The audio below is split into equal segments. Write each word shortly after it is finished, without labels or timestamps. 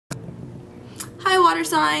water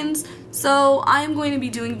signs. So I'm going to be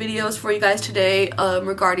doing videos for you guys today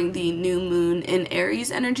regarding the new moon in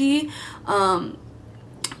Aries energy.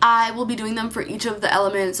 I will be doing them for each of the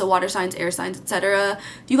elements, so water signs, air signs, etc.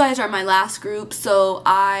 You guys are my last group, so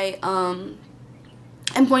I am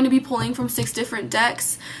going to be pulling from 6 different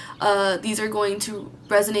decks. These are going to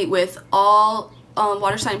resonate with all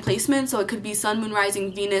water sign placement, so it could be Sun, Moon,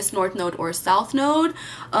 Rising, Venus, North Node, or South Node.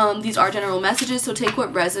 These are general messages, so take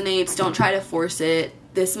what resonates. Don't try to force it.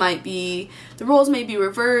 This might be, the roles may be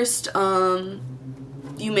reversed.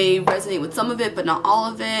 You may resonate with some of it, but not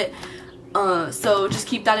all of it. So just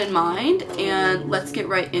keep that in mind, and let's get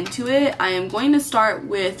right into it. I am going to start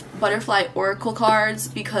with butterfly oracle cards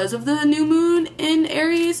because of the new moon in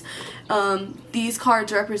Aries. These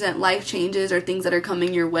cards represent life changes or things that are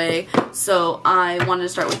coming your way, so I wanted to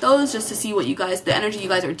start with those just to see what you guys, the energy you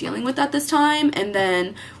guys are dealing with at this time, and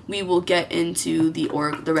then we will get into the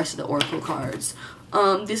rest of the oracle cards.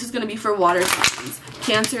 This is going to be for water signs: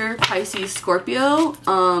 Cancer, Pisces, Scorpio,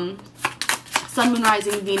 Sun, Moon,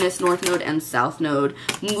 Rising, Venus, North Node, and South Node.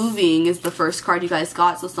 Moving is the first card you guys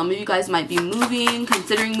got, so some of you guys might be moving,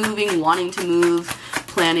 considering moving, wanting to move,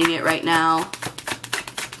 planning it right now.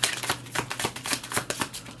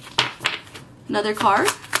 Another card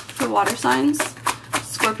for water signs: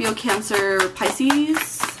 Scorpio, Cancer,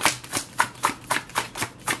 Pisces.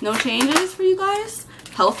 No changes for you guys.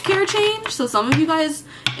 Healthcare change. So some of you guys,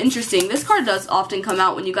 interesting, this card does often come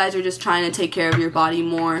out when you guys are just trying to take care of your body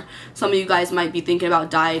more. Some of you guys might be thinking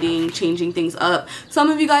about dieting, changing things up. Some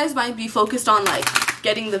of you guys might be focused on like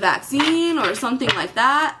getting the vaccine or something like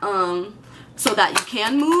that, so that you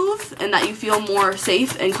can move and that you feel more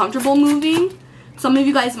safe and comfortable moving. Some of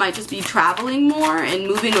you guys might just be traveling more and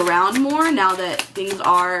moving around more now that things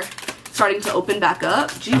are starting to open back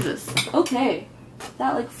up. Jesus. Okay.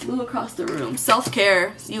 That like flew across the room.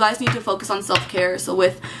 Self-care. So you guys need to focus on self-care. So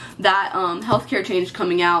with that healthcare change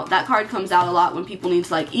coming out, that card comes out a lot when people need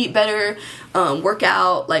to like eat better, work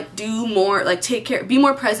out, like do more, like take care, be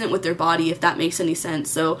more present with their body, if that makes any sense.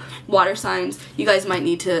 So water signs, you guys might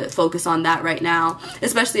need to focus on that right now,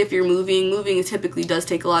 especially if you're moving. Moving typically does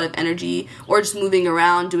take a lot of energy, or just moving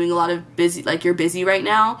around, doing a lot of busy, like you're busy right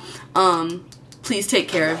now. Please take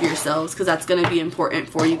care of yourselves, because that's going to be important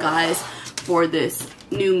for you guys for this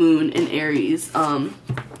new moon in Aries.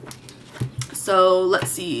 So let's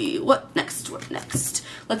see, what next?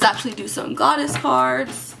 Let's actually do some goddess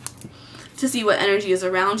cards to see what energy is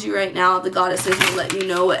around you right now. The goddesses will let you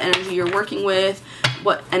know what energy you're working with,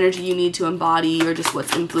 what energy you need to embody, or just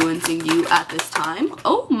what's influencing you at this time.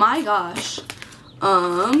 Oh my gosh.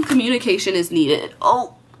 Communication is needed.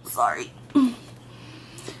 Oh, sorry.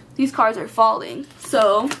 These cards are falling.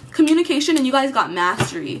 So communication, and you guys got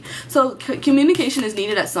mastery. So communication is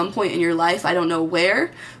needed at some point in your life. I don't know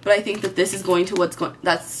where, but I think that this is going to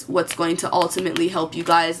that's what's going to ultimately help you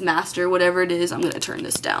guys master whatever it is. I'm going to turn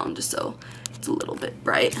this down just so it's a little bit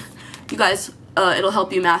bright. You guys, it'll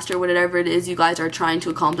help you master whatever it is you guys are trying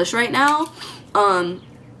to accomplish right now.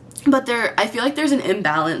 But I feel like there's an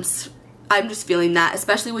imbalance. I'm just feeling that,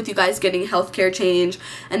 especially with you guys getting healthcare change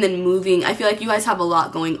and then moving. I feel like you guys have a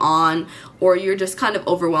lot going on, or you're just kind of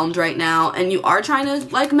overwhelmed right now, and you are trying to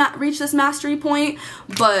like reach this mastery point,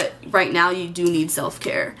 but right now you do need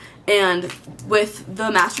self-care. And with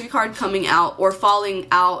the mastery card coming out or falling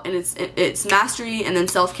out, and it's mastery and then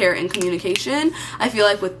self-care and communication, I feel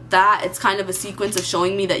like with that it's kind of a sequence of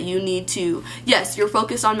showing me that you need to, yes, you're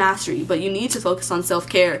focused on mastery, but you need to focus on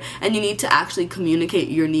self-care, and you need to actually communicate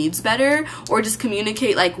your needs better, or just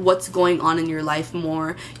communicate like what's going on in your life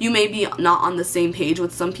more. You may be not on the same page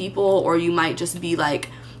with some people, or you might just be like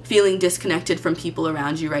feeling disconnected from people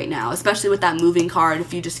around you right now, especially with that moving card.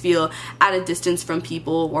 If you just feel at a distance from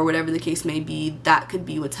people or whatever the case may be, that could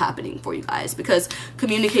be what's happening for you guys, because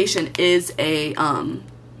communication is a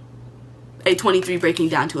 23 breaking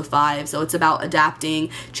down to a 5, so it's about adapting,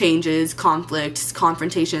 changes, conflicts,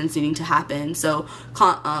 confrontations needing to happen. So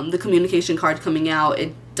the communication card coming out,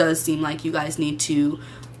 it does seem like you guys need to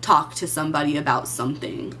talk to somebody about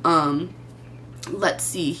something. Let's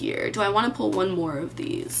see here. Do I want to pull one more of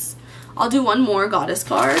these? I'll do one more goddess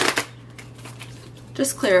card.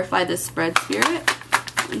 Just clarify this spread, Spirit,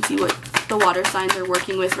 and see what the water signs are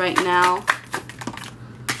working with right now.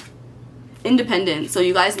 Independence. So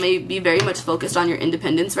you guys may be very much focused on your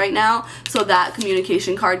independence right now. So that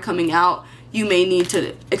communication card coming out, you may need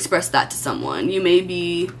to express that to someone. You may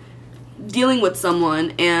be dealing with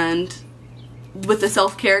someone, and with the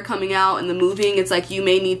self-care coming out and the moving, it's like you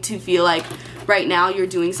may need to feel like right now you're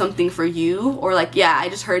doing something for you, or like, yeah, I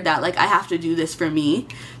just heard that, like I have to do this for me.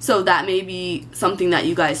 So that may be something that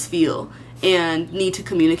you guys feel, and need to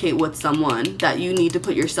communicate with someone, that you need to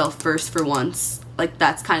put yourself first for once. Like,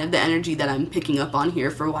 that's kind of the energy that I'm picking up on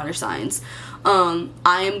here for water signs. I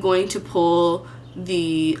am going to pull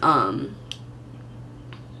the,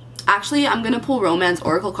 actually, I'm going to pull romance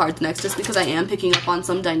oracle cards next, just because I am picking up on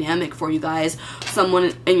some dynamic for you guys,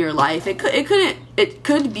 someone in your life. It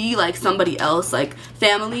could be like somebody else, like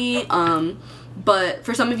family, but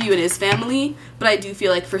for some of you it is family, but I do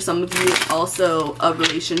feel like for some of you it's also a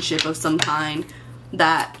relationship of some kind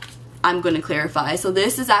that I'm going to clarify. So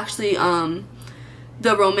this is actually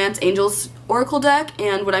the Romance Angels Oracle deck,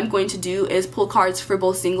 and what I'm going to do is pull cards for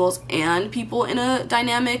both singles and people in a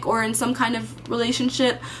dynamic or in some kind of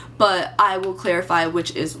relationship, but I will clarify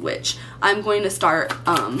which is which. I'm going to start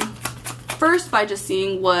first by just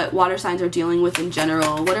seeing what water signs are dealing with in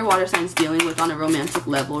general. What are water signs dealing with on a romantic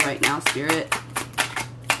level right now, Spirit?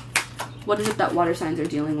 What is it that water signs are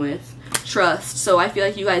dealing with? Trust. So I feel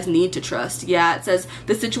like you guys need to trust. Yeah, it says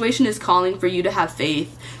the situation is calling for you to have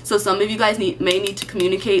faith. So some of you guys may need to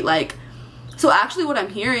communicate, like, so actually what I'm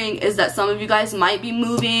hearing is that some of you guys might be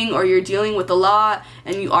moving, or you're dealing with a lot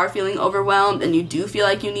and you are feeling overwhelmed and you do feel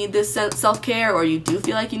like you need this self-care, or you do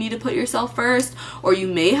feel like you need to put yourself first, or you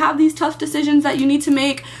may have these tough decisions that you need to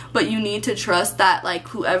make, but you need to trust that, like,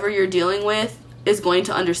 whoever you're dealing with is going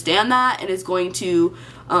to understand that and is going to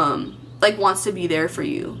like wants to be there for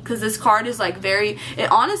you. Because this card is like very,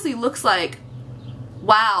 it honestly looks like,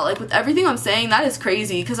 wow, like with everything I'm saying, that is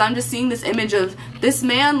crazy, because I'm just seeing this image of this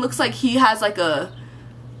man looks like he has like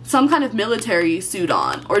some kind of military suit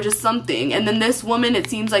on or just something, and then this woman, it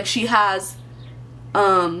seems like she has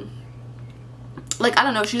like, I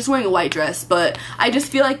don't know, she's wearing a white dress, but I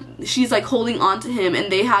just feel like she's like holding on to him,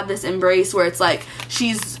 and they have this embrace where it's like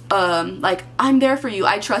she's like, I'm there for you,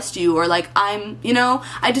 I trust you, or like, I'm, you know,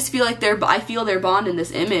 I just feel like I feel their bond in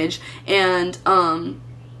this image, and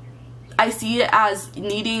I see it as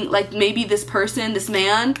needing, like, maybe this person, this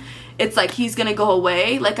man, it's like he's gonna go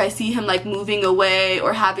away. Like, I see him like moving away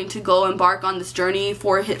or having to go embark on this journey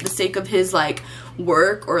for the sake of his like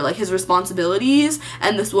work or like his responsibilities,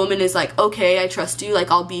 and this woman is like, okay, I trust you,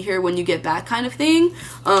 like, I'll be here when you get back, kind of thing.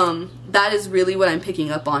 That is really what I'm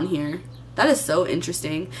picking up on here. That is so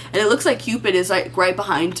interesting. And it looks like Cupid is like right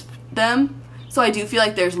behind them. So I do feel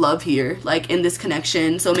like there's love here, like in this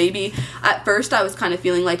connection. So maybe at first I was kind of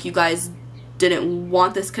feeling like you guys didn't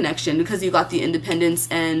want this connection because you got the independence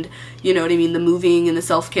and, you know what I mean, the moving and the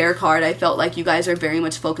self-care card. I felt like you guys are very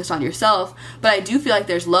much focused on yourself, but I do feel like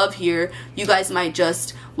there's love here. You guys might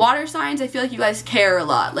just, water signs, I feel like you guys care a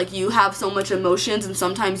lot. Like, you have so much emotions, and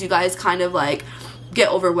sometimes you guys kind of like get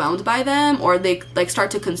overwhelmed by them, or they like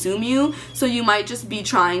start to consume you. So you might just be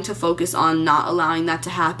trying to focus on not allowing that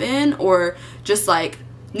to happen, or just like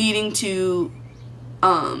needing to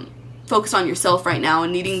focus on yourself right now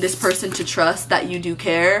and needing this person to trust that you do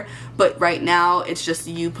care, but right now it's just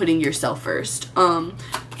you putting yourself first.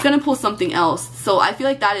 Gonna pull something else. So I feel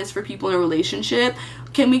like that is for people in a relationship.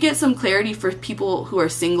 Can we get some clarity for people who are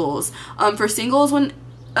singles? For singles, when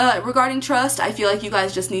regarding trust, I feel like you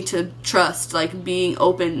guys just need to trust, like being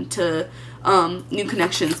open to new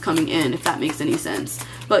connections coming in, if that makes any sense.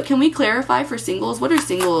 But can we clarify for singles, what are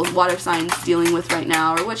single water signs dealing with right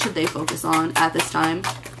now, or what should they focus on at this time?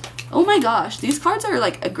 Oh my gosh, these cards are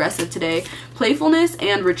like aggressive today. Playfulness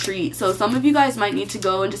and retreat. So some of you guys might need to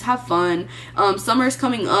go and just have fun. Summer's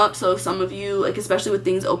coming up, so some of you, like especially with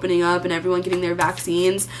things opening up and everyone getting their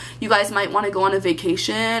vaccines, you guys might want to go on a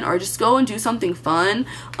vacation or just go and do something fun.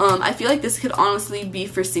 I feel like this could honestly be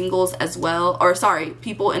for singles as well, or sorry,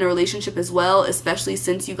 people in a relationship as well, especially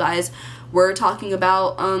since you guys were talking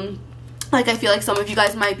about like, I feel like some of you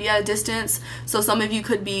guys might be at a distance, so some of you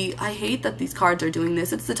could be, I hate that these cards are doing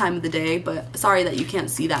this, it's the time of the day, but sorry that you can't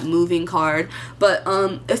see that moving card. But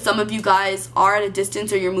if some of you guys are at a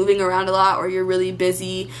distance, or you're moving around a lot, or you're really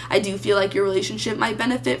busy, I do feel like your relationship might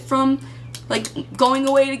benefit from like going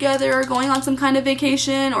away together, or going on some kind of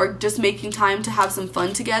vacation, or just making time to have some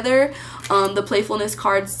fun together. The playfulness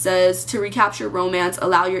card says to recapture romance,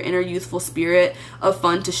 allow your inner youthful spirit of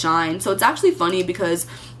fun to shine. So it's actually funny because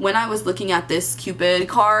when I was looking at this Cupid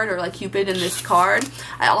card, or like Cupid in this card,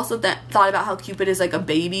 I also thought about how Cupid is like a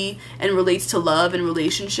baby and relates to love and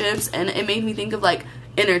relationships, and it made me think of like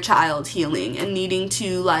inner child healing and needing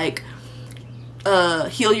to like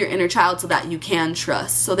heal your inner child so that you can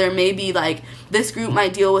trust. So there may be like, this group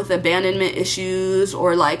might deal with abandonment issues,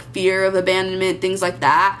 or like fear of abandonment, things like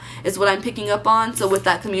that is what I'm picking up on. So with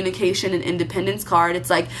that communication and independence card, it's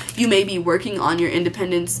like you may be working on your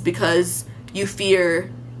independence because you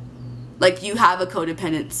fear, like you have a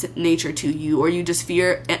codependent nature to you, or you just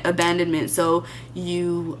fear abandonment, so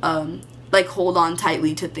you like hold on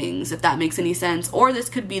tightly to things, if that makes any sense. Or this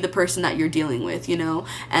could be the person that you're dealing with, you know,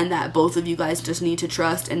 and that both of you guys just need to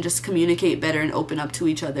trust and just communicate better and open up to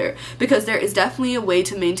each other, because there is definitely a way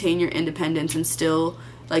to maintain your independence and still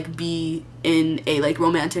like be in a like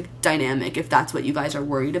romantic dynamic if that's what you guys are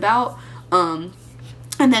worried about.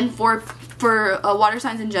 And then for water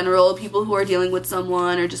signs in general, people who are dealing with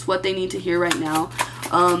someone, or just what they need to hear right now,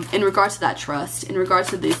 in regards to that trust, in regards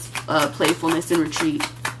to this playfulness and retreat,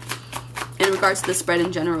 in regards to the spread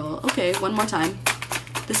in general. Okay, one more time.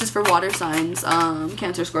 This is for water signs,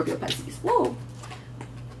 Cancer, Scorpio, Pisces. Whoa.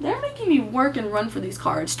 They're making me work and run for these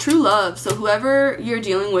cards. True love. So whoever you're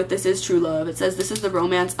dealing with, this is true love. It says this is the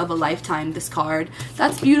romance of a lifetime, this card.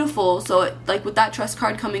 That's beautiful. So like with that trust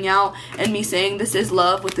card coming out and me saying this is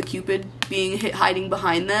love with the Cupid being hiding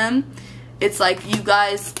behind them, it's like you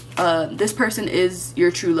guys, this person is your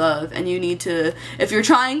true love, and you need to, if you're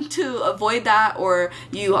trying to avoid that or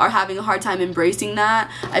you are having a hard time embracing that,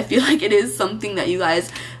 I feel like it is something that you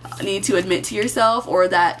guys need to admit to yourself, or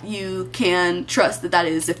that you can trust that that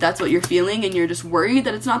is, if that's what you're feeling and you're just worried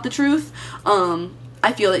that it's not the truth,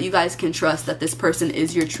 I feel that you guys can trust that this person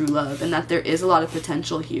is your true love and that there is a lot of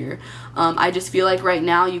potential here. I just feel like right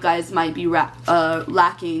now you guys might be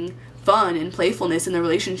lacking fun and playfulness in the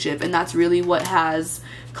relationship, and that's really what has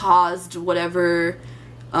caused whatever.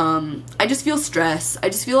 I just feel stress. I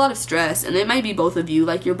just feel a lot of stress, and it might be both of you,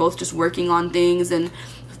 like you're both just working on things and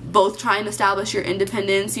both trying to establish your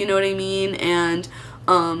independence, you know what I mean? And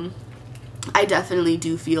I definitely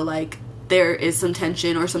do feel like there is some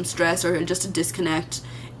tension or some stress or just a disconnect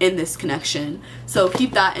in this connection. So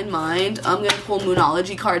keep that in mind. I'm going to pull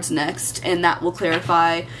Moonology cards next, and that will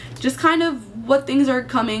clarify just kind of what things are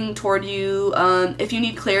coming toward you. If you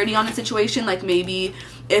need clarity on a situation, like maybe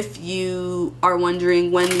if you are wondering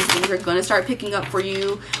when these things are going to start picking up for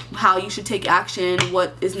you, how you should take action,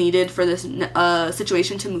 what is needed for this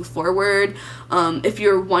situation to move forward. If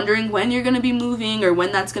you're wondering when you're going to be moving or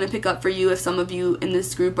when that's going to pick up for you, if some of you in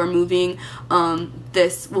this group are moving,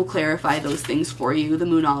 this will clarify those things for you, the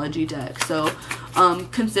Moonology deck. So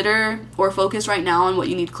consider or focus right now on what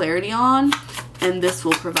you need clarity on, and this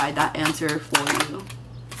will provide that answer for you.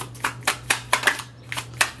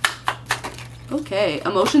 Okay,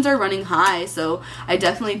 emotions are running high, so I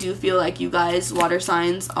definitely do feel like you guys, water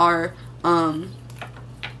signs, are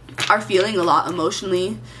feeling a lot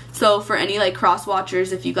emotionally. So for any like cross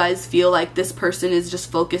watchers, if you guys feel like this person is just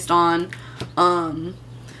focused on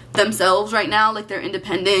themselves right now, like their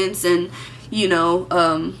independence, and you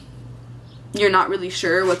know, you're not really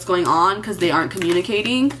sure what's going on because they aren't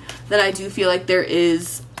communicating, then I do feel like there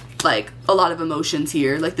is like a lot of emotions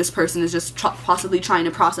here. Like this person is just possibly trying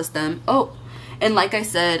to process them. Oh, and like I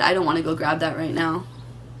said, I don't want to go grab that right now.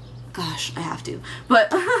 Gosh, I have to.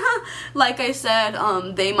 But like I said,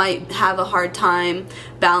 they might have a hard time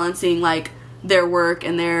balancing like their work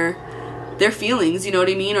and their feelings, you know what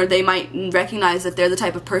I mean? Or they might recognize that they're the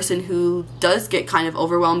type of person who does get kind of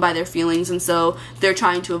overwhelmed by their feelings, and so they're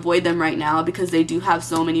trying to avoid them right now because they do have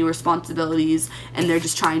so many responsibilities, and they're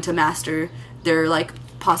just trying to master their like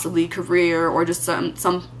possibly career or just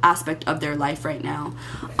some aspect of their life right now.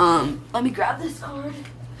 Let me grab this card.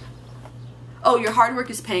 Oh, your hard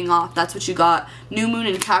work is paying off. That's what you got. New moon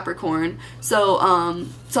in Capricorn. So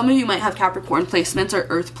some of you might have Capricorn placements or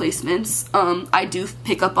earth placements. I do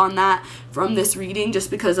pick up on that from this reading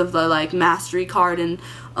just because of the like mastery card, and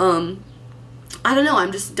I don't know,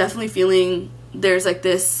 I'm just definitely feeling there's like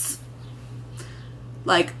this,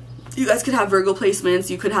 like, you guys could have Virgo placements,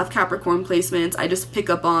 you could have Capricorn placements. I just pick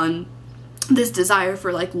up on this desire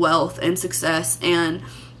for like wealth and success and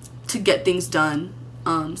to get things done.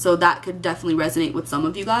 So that could definitely resonate with some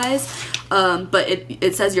of you guys. But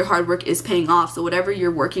it says your hard work is paying off. So whatever you're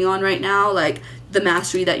working on right now, like the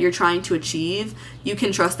mastery that you're trying to achieve, you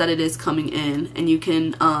can trust that it is coming in, and you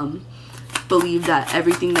can believe that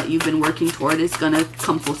everything that you've been working toward is gonna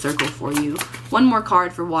come full circle for you. One more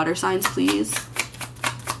card for water signs, please.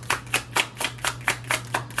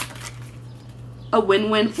 A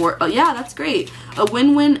win-win for, oh yeah, that's great. A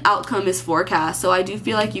win-win outcome is forecast. So I do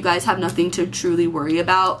feel like you guys have nothing to truly worry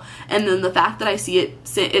about. And then the fact that I see it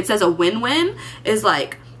says a win-win is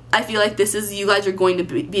like, I feel like this is, you guys are going to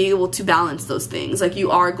be able to balance those things. Like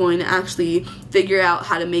you are going to actually figure out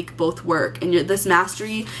how to make both work. And this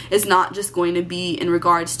mastery is not just going to be in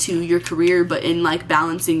regards to your career, but in like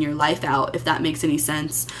balancing your life out, if that makes any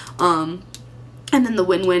sense. And then the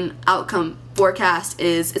win-win outcome forecast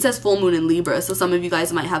is, it says full moon in Libra, so some of you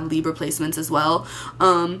guys might have Libra placements as well.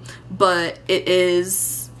 But it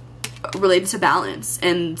is related to balance.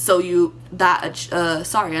 And so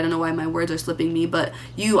sorry, I don't know why my words are slipping me, but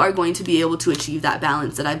you are going to be able to achieve that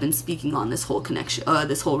balance that I've been speaking on this whole connection,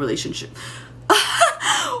 this whole relationship.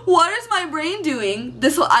 What is my brain doing?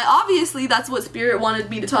 Obviously that's what Spirit wanted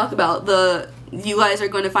me to talk about. You guys are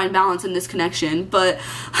going to find balance in this connection, but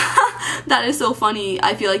that is so funny.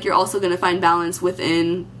 I feel like you're also going to find balance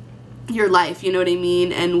within your life, you know what I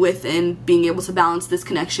mean, and within being able to balance this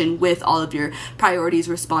connection with all of your priorities,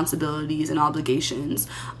 responsibilities, and obligations.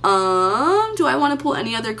 Do I want to pull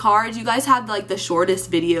any other cards? You guys had like the shortest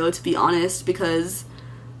video, to be honest, because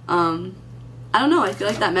I don't know, I feel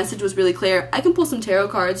like that message was really clear. I can pull some tarot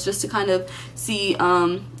cards just to kind of see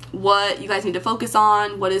what you guys need to focus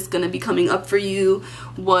on, what is going to be coming up for you,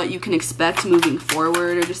 what you can expect moving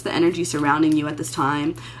forward, or just the energy surrounding you at this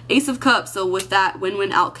time. Ace of Cups, so with that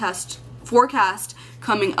win-win outcast forecast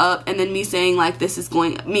coming up, and then me saying like this is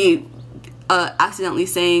accidentally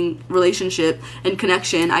saying relationship and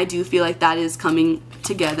connection, I do feel like that is coming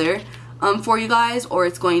together for you guys, or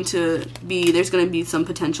there's going to be some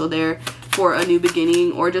potential there for a new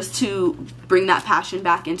beginning, or just to bring that passion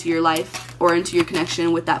back into your life or into your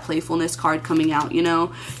connection with that playfulness card coming out. You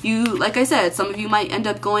know, like I said, some of you might end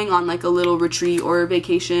up going on like a little retreat or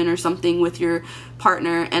vacation or something with your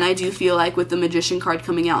partner, and I do feel like with the Magician card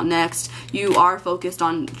coming out next, you are focused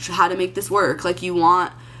on how to make this work. Like you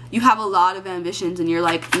have a lot of ambitions, and you're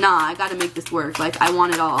like, nah, I gotta make this work. Like, I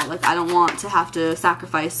want it all. Like, I don't want to have to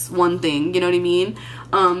sacrifice one thing, you know what I mean?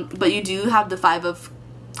 But you do have the Five of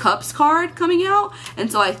Cups card coming out,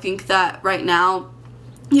 and so I think that right now,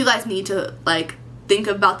 you guys need to, like, think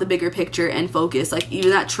about the bigger picture and focus. Like,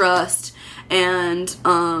 even that trust, and,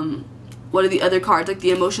 what are the other cards? Like,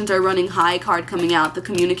 the emotions are running high card coming out, the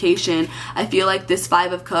communication. I feel like this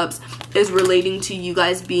Five of Cups is relating to you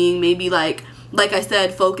guys being maybe, like I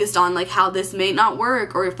said, focused on like how this may not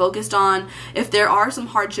work, or focused on if there are some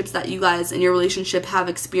hardships that you guys in your relationship have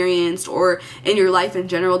experienced, or in your life in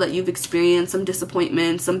general that you've experienced, some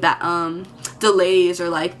disappointments, some delays, or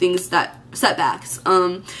like things that setbacks,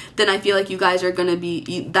 then I feel like you guys are gonna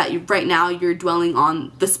be right now you're dwelling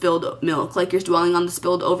on the spilled milk, like you're dwelling on the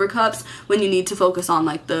spilled over cups, when you need to focus on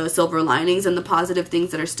like the silver linings and the positive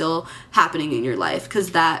things that are still happening in your life,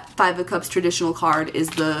 because that Five of Cups traditional card is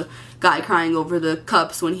the guy crying over the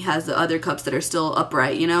cups when he has the other cups that are still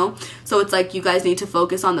upright, you know? So it's like you guys need to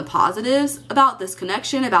focus on the positives about this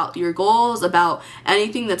connection, about your goals, about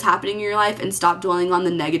anything that's happening in your life, and stop dwelling on the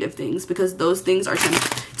negative things, because those things are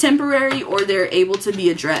temporary, or they're able to be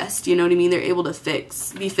addressed, you know what I mean? They're able to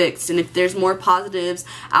be fixed, and if there's more positives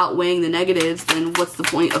outweighing the negatives, then what's the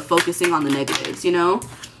point of focusing on the negatives, you know?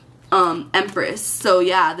 Empress. So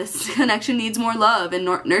yeah, this connection needs more love and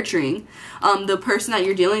nurturing. The person that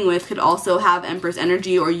you're dealing with could also have Empress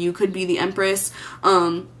energy, or you could be the Empress,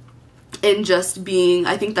 and just being,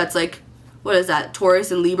 I think that's like, what is that,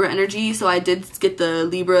 Taurus and Libra energy. So I did get the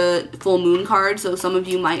Libra full moon card, so some of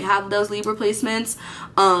you might have those Libra placements,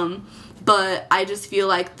 but I just feel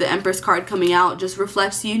like the Empress card coming out just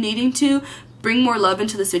reflects you needing to bring more love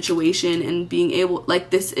into the situation, and being able,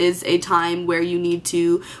 like, this is a time where you need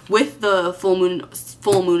to, with the full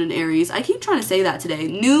moon in Aries, I keep trying to say that today,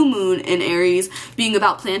 new moon in Aries, being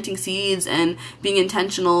about planting seeds and being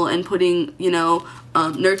intentional and putting, you know,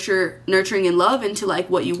 nurturing and love into like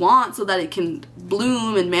what you want, so that it can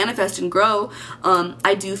bloom and manifest and grow.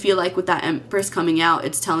 I do feel like with that Empress coming out,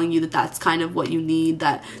 it's telling you that that's kind of what you need,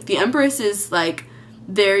 that the Empress is like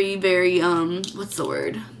very, very, what's the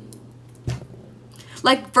word?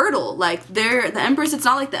 Like fertile. Like the Empress, it's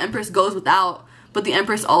not like the Empress goes without, but the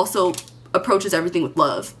Empress also approaches everything with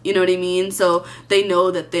love, you know what I mean? So they know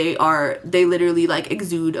that they literally like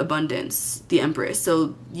exude abundance, the Empress.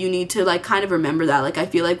 So you need to like kind of remember that. Like I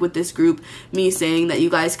feel like with this group, me saying that you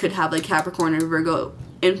guys could have like Capricorn or Virgo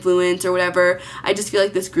influence or whatever, I just feel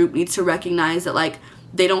like this group needs to recognize that like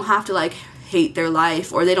they don't have to like hate their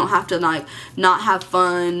life, or they don't have to like not have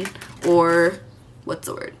fun, or what's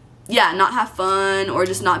the word? Yeah, not have fun, or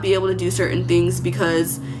just not be able to do certain things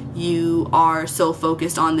because you are so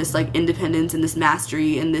focused on this like independence and this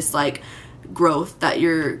mastery and this like growth that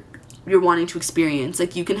you're wanting to experience.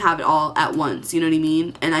 Like you can have it all at once, you know what I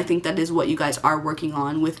mean? And I think that is what you guys are working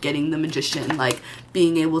on with getting the Magician, like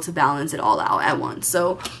being able to balance it all out at once.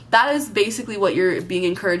 So that is basically what you're being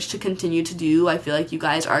encouraged to continue to do. I feel like you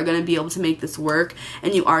guys are going to be able to make this work,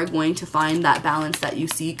 and you are going to find that balance that you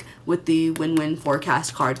seek with the win-win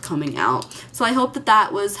forecast card coming out. So I hope that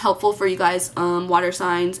that was helpful for you guys, water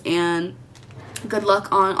signs, and good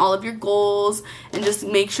luck on all of your goals, and just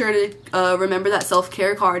make sure to remember that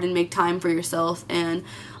self-care card and make time for yourself, and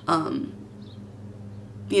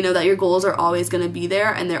you know, that your goals are always going to be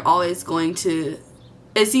there, and they're always going to,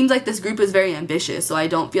 it seems like this group is very ambitious, so I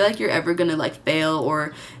don't feel like you're ever going to like fail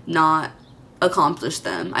or not accomplish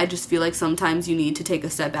them. I just feel like sometimes you need to take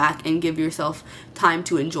a step back and give yourself time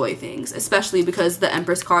to enjoy things, especially because the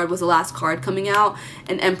Empress card was the last card coming out,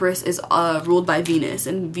 and Empress is ruled by Venus,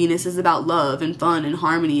 and Venus is about love and fun and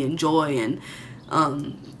harmony and joy and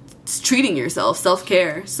treating yourself,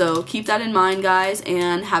 self-care. So keep that in mind, guys,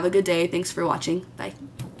 and have a good day. Thanks for watching. Bye.